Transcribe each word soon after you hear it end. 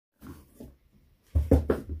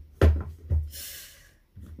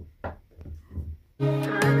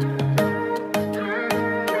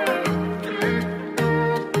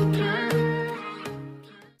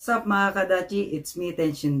What's up mga kadachi? It's me,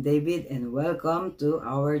 Tenshin David, and welcome to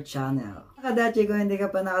our channel. Mga kadachi, kung hindi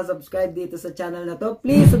ka pa nakasubscribe dito sa channel na to,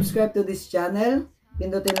 please subscribe to this channel.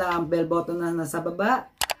 Pindutin lang ang bell button na nasa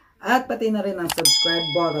baba at pati na rin ang subscribe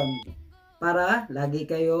button para lagi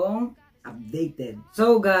kayong updated.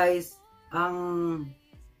 So guys, ang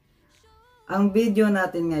video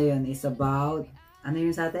natin ngayon is about, ano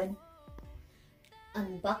yun sa atin?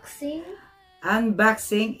 Unboxing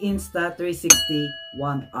INSTA 360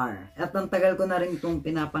 1R. At ang tagal ko na rin itong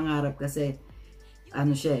pinapangarap kasi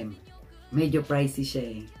ano siya medyo pricey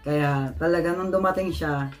siya Kaya talaga nung dumating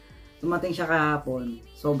siya kahapon,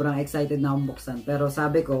 sobrang excited na akong buksan. Pero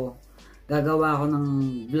sabi ko, gagawa ako ng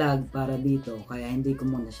vlog para dito, kaya hindi ko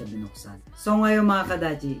muna siya binuksan. So ngayon mga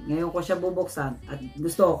kadachi, ngayon ko siya bubuksan at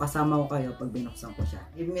gusto ko kasama ko kayo pag binuksan ko siya.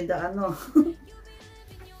 Give me the ano.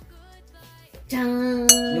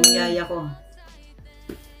 Yung yaya ko.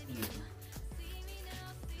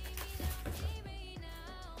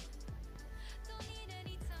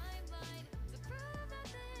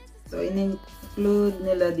 So, in-include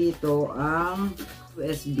nila dito ang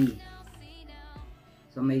USB.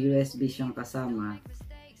 So, may USB siyang kasama.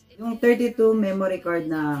 Yung 32 memory card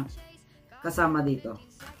na kasama dito.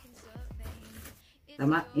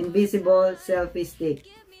 Tama? Invisible selfie stick.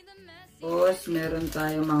 Tapos, meron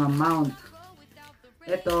tayong mga mount.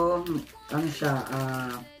 Ito, ano siya,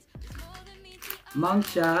 mount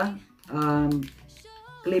siya,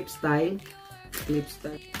 clip style.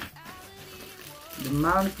 The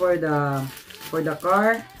mount for the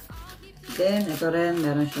car. Then ito rin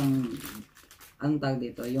meron siyang ang tag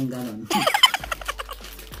dito, yung ganon.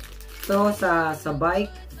 So sa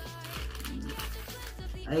bike,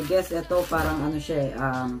 I guess ito parang ano siya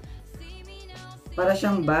para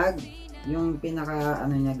siyang bag, yung pinaka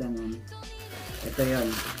ano niya ganon. Ito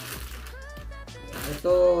 'yon.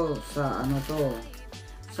 Ito sa ano to,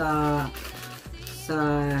 sa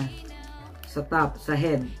top, sa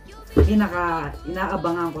head.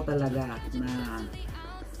 Inaabangan ko talaga na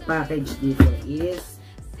package dito is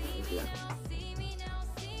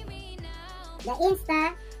the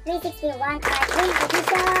INSTA 360 1R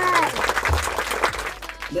edition.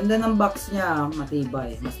 Ganda ng box niya,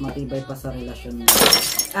 matibay. Mas matibay pa sa relasyon niya.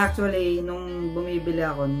 Actually, nung bumibili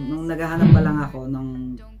ako, nung naghahanap pa lang ako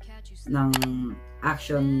ng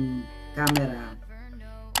action camera,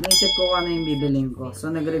 naisip ko ano yung bibiling ko. So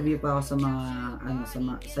nag-review pa ako sa mga ano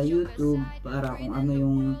sa YouTube para kung ano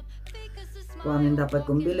yung dapat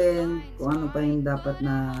kong bilhin, kung ano pa yung dapat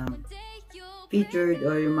na featured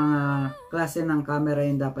or yung mga klase ng camera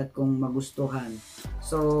yung dapat kong magustuhan.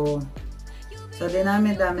 So sa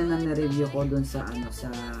dinami-dami na ni-review ko dun sa ano sa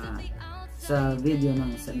video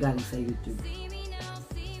galing sa YouTube.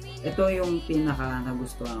 Ito yung pinaka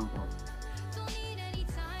nagustuhan ko.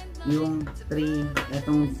 Yung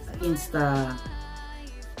itong INSTA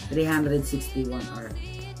 361R.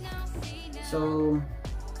 So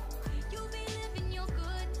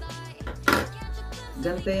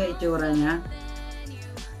ganito yung itsura niya.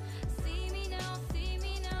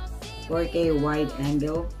 4K wide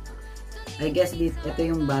angle. I guess ito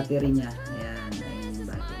yung battery niya. Ayan yung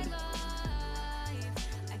battery.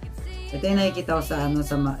 Ito yung nakikita ko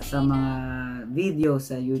sa mga video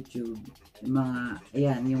sa YouTube. Yung mga,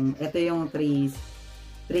 ayan, ito yung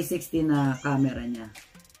 360 na camera niya.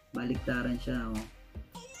 Baliktaran siya, oh.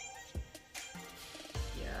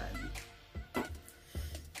 Ayan.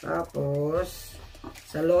 Tapos,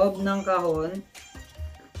 sa loob ng kahon,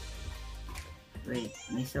 wait,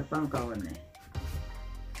 may isa pang kahon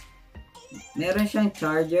Meron siyang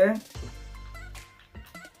charger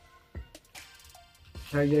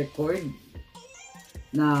cord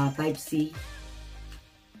na Type-C.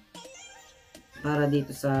 Para dito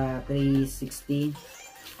sa 360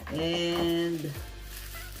 and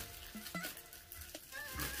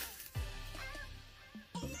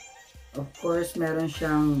of course meron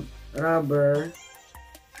siyang rubber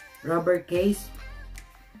case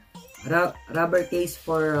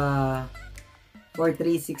for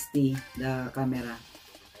 360 the camera.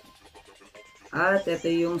 At ito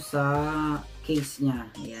yung sa case niya.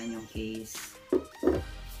 Ayan yung case.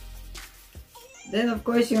 Then of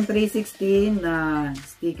course yung 360 na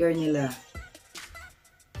sticker nila.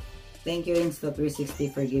 Thank you INSTA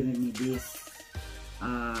 360 for giving me this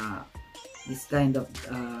kind of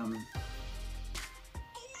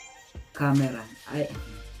camera.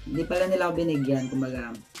 Hindi pala nila ako binigyan,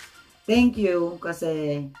 kumbaga. Thank you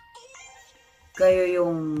kasi kayo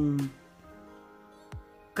yung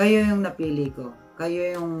napili ko.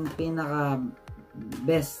 Kayo yung pinaka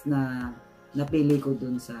best na napili ko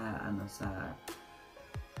dun sa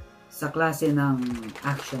sa klase ng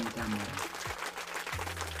action camera.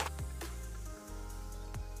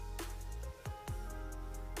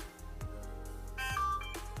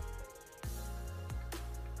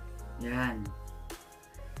 Yan.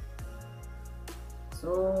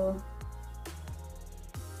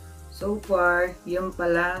 So far, yun pa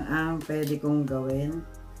lang ang pwede kong gawin.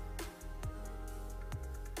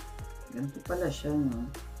 Ganito pala siya, no?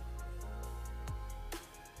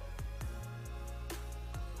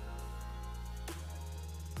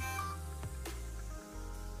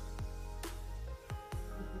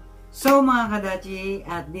 So mga kadachi,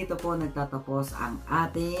 at dito po nagtatapos ang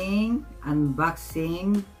ating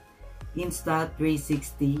unboxing Insta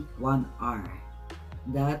 360 1R,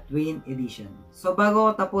 the Twin Edition. So bago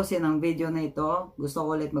ko tapusin ang video na ito, gusto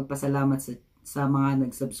ko ulit magpasalamat sa mga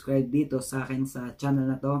nag-subscribe dito sa akin sa channel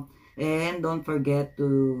na to. And don't forget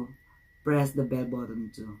to press the bell button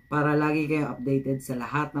too, para lagi kayo updated sa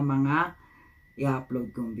lahat ng mga i-upload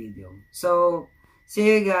kong video. So, see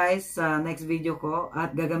you guys sa next video ko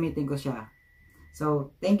at gagamitin ko siya.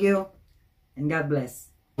 So, thank you and God bless.